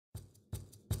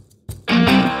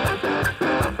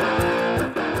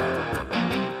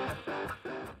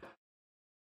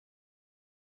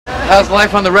How's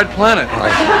life on the red planet?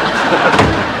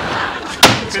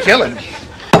 It's killing me.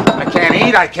 I can't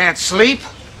eat, I can't sleep.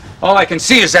 All I can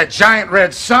see is that giant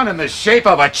red sun in the shape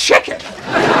of a chicken.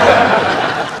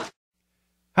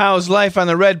 How's life on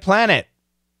the red planet?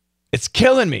 It's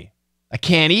killing me. I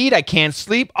can't eat, I can't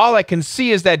sleep. All I can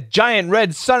see is that giant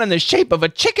red sun in the shape of a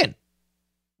chicken.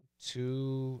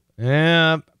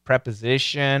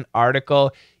 Preposition,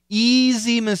 article,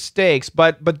 easy mistakes.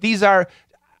 But these are,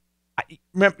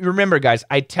 remember guys,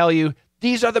 I tell you,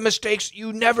 these are the mistakes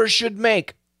you never should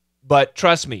make. But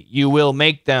trust me, you will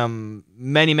make them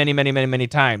many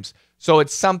times. So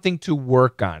it's something to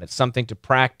work on. It's something to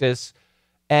practice.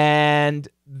 And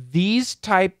these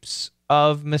types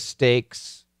of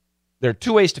mistakes, there are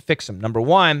two ways to fix them. Number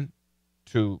one,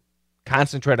 to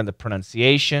concentrate on the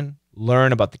pronunciation,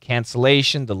 learn about the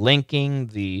cancellation, the linking,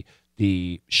 the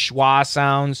schwa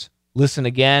sounds, listen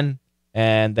again,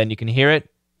 and then you can hear it.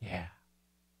 Yeah.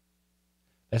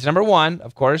 That's number one,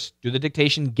 of course. Do the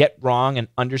dictation, get wrong, and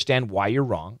understand why you're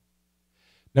wrong.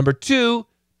 Number two,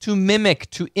 to mimic,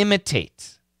 to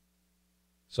imitate.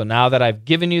 So now that I've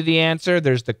given you the answer,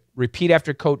 there's the repeat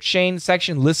after Coach Shane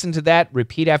section. Listen to that,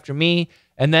 repeat after me,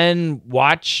 and then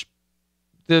watch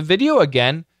the video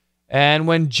again. And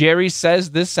when Jerry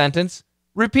says this sentence,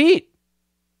 repeat.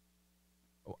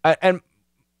 And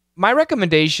my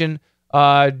recommendation,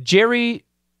 Jerry,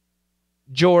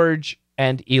 George,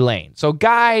 and Elaine. So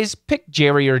guys, pick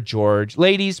Jerry or George.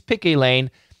 Ladies, pick Elaine.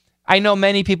 I know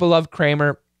many people love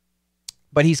Kramer,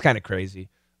 but he's kind of crazy.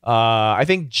 I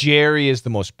think Jerry is the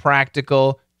most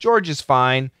practical. George is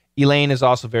fine. Elaine is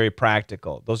also very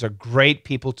practical. Those are great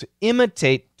people to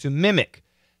imitate, to mimic.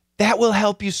 That will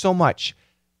help you so much.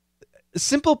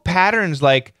 Simple patterns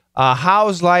like,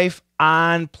 how's life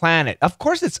on planet? Of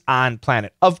course it's on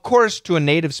planet. Of course to a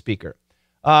native speaker.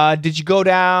 Did you go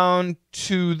down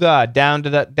to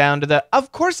the?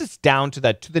 Of course it's down to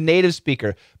the native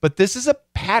speaker. But this is a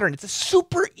pattern. It's a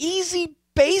super easy,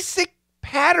 basic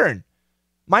pattern.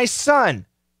 My son,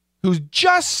 who's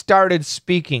just started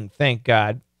speaking, thank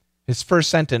God, his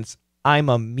first sentence, I'm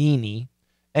a meanie.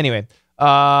 Anyway,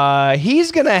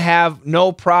 he's going to have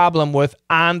no problem with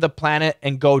on the planet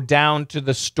and go down to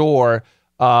the store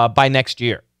by next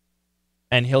year.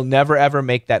 And he'll never, ever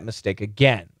make that mistake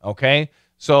again, okay?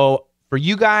 So for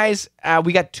you guys,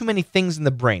 we got too many things in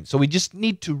the brain. So we just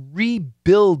need to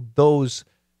rebuild those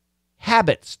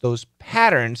habits, those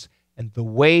patterns. And the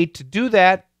way to do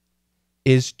that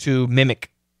is to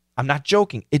mimic. I'm not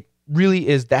joking. It really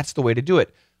is. That's the way to do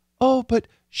it. Oh, but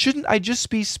shouldn't I just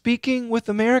be speaking with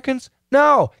Americans?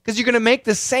 No, because you're going to make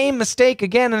the same mistake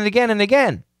again and again and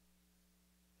again.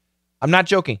 I'm not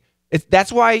joking.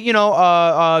 That's why,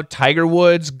 Tiger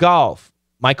Woods, golf,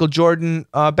 Michael Jordan,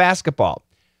 basketball,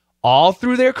 all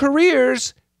through their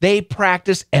careers, they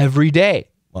practice every day.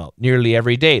 Well, nearly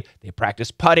every day. They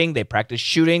practice putting, they practice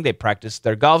shooting, they practice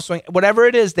their golf swing. Whatever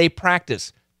it is, they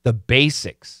practice the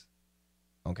basics,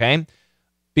 okay?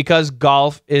 Because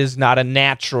golf is not a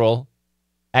natural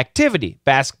activity.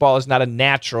 Basketball is not a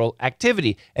natural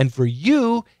activity. And for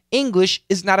you, English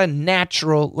is not a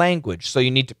natural language. So you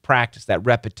need to practice. That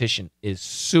repetition is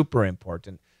super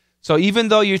important. So even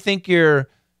though you think your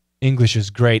English is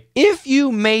great, if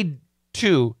you made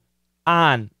two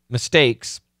on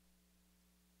mistakes,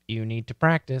 you need to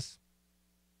practice.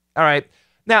 All right.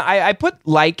 Now, I put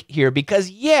like here because,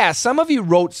 yeah, some of you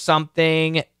wrote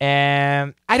something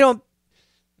and I don't,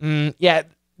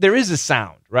 there is a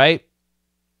sound, right?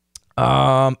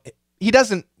 He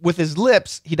doesn't, with his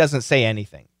lips, he doesn't say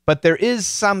anything, but there is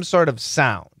some sort of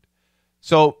sound.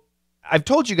 So I've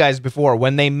told you guys before,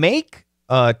 when they make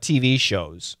TV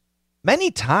shows,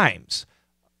 many times,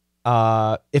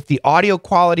 if the audio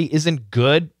quality isn't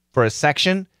good for a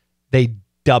section, they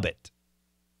dub it,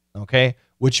 okay?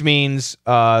 Which means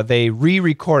they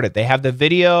re-record it. They have the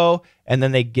video, and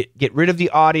then they get rid of the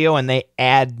audio, and they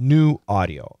add new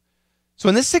audio. So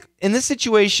in this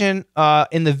situation,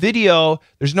 in the video,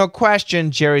 there's no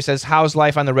question, Jerry says, how's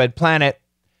life on the red planet?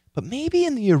 But maybe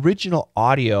in the original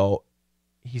audio,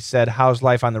 he said, how's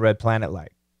life on the red planet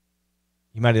like?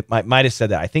 He might have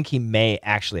said that. I think he may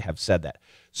actually have said that.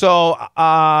 So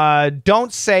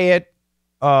don't say it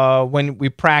when we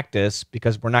practice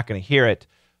because we're not going to hear it.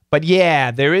 But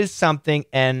yeah, there is something,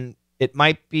 and it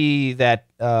might be that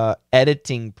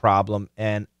editing problem.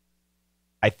 And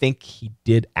I think he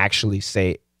did actually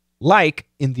say like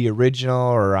in the original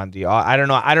or on the, I don't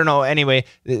know. Anyway,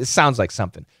 it sounds like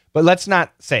something. But let's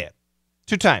not say it.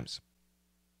 2 times.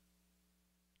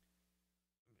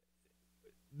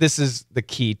 This is the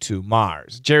key to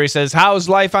Mars. Jerry says, how's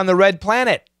life on the red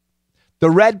planet?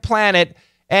 The red planet,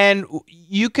 And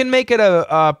you can make it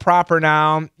a proper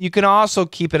noun. You can also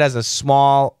keep it as a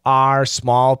small r,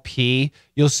 small p.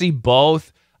 You'll see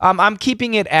both. I'm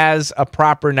keeping it as a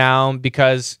proper noun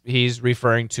because he's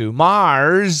referring to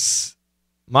Mars,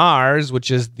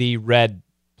 which is the red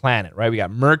planet, right? We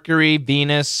got Mercury,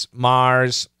 Venus,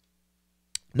 Mars.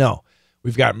 No,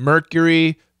 we've got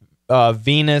Mercury,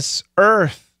 Venus,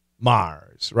 Earth,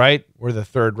 Mars, right? We're the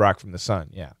third rock from the sun.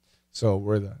 Yeah. So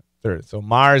we're the third. So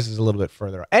Mars is a little bit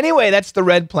further. Anyway, that's the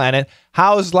red planet.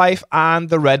 How's life on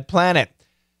the red planet?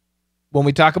 When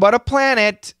we talk about a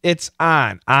planet, it's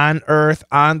on Earth,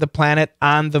 on the planet,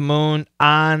 on the moon,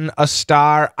 on a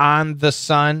star, on the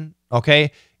sun,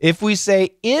 okay? If we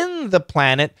say in the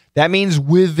planet, that means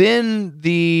within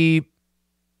the,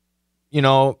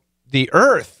 the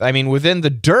earth. I mean, within the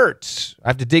dirt. I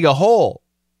have to dig a hole,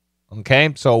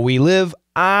 okay? So we live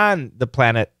on the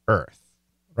planet Earth,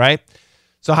 right?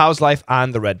 So how's life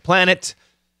on the red planet?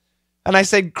 And I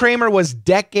said Kramer was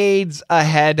decades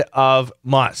ahead of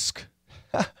Musk.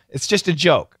 It's just a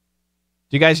joke.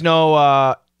 Do you guys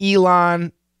know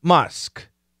Elon Musk,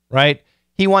 right?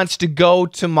 He wants to go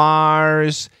to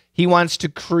Mars. He wants to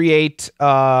create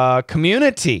a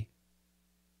community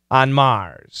on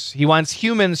Mars. He wants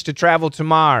humans to travel to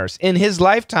Mars in his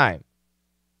lifetime.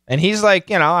 And he's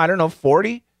like, I don't know,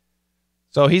 40.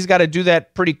 So he's got to do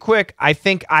that pretty quick. I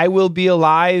think I will be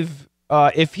alive.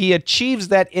 If he achieves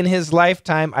that in his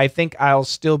lifetime, I think I'll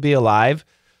still be alive.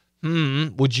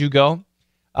 Would you go?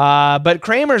 But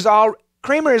Kramer is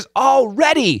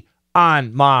already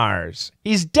on Mars.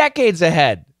 He's decades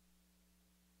ahead.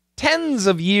 Tens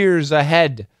of years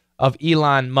ahead of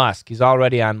Elon Musk. He's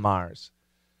already on Mars.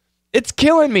 It's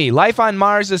killing me. Life on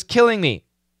Mars is killing me.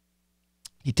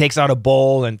 He takes out a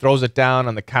bowl and throws it down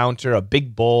on the counter, a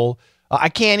big bowl. I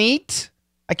can't eat.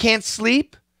 I can't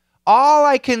sleep. All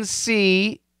I can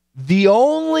see, the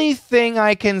only thing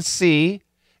I can see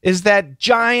is that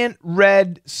giant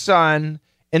red sun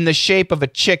in the shape of a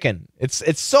chicken.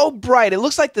 It's so bright. It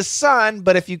looks like the sun,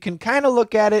 but if you can kind of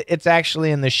look at it, it's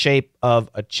actually in the shape of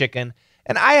a chicken.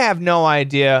 And I have no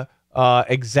idea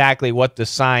exactly what the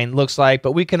sign looks like,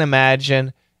 but we can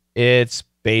imagine it's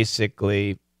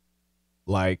basically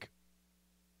like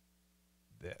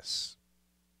this.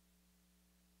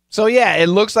 So yeah, it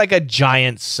looks like a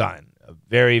giant sun, a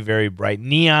very, very bright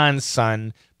neon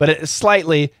sun, but it's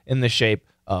slightly in the shape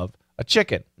of a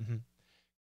chicken.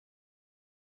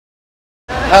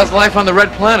 How's life on the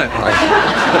red planet?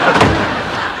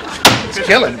 It's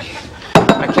killing me.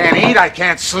 I can't eat, I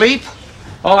can't sleep.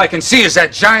 All I can see is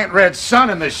that giant red sun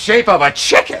in the shape of a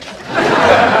chicken.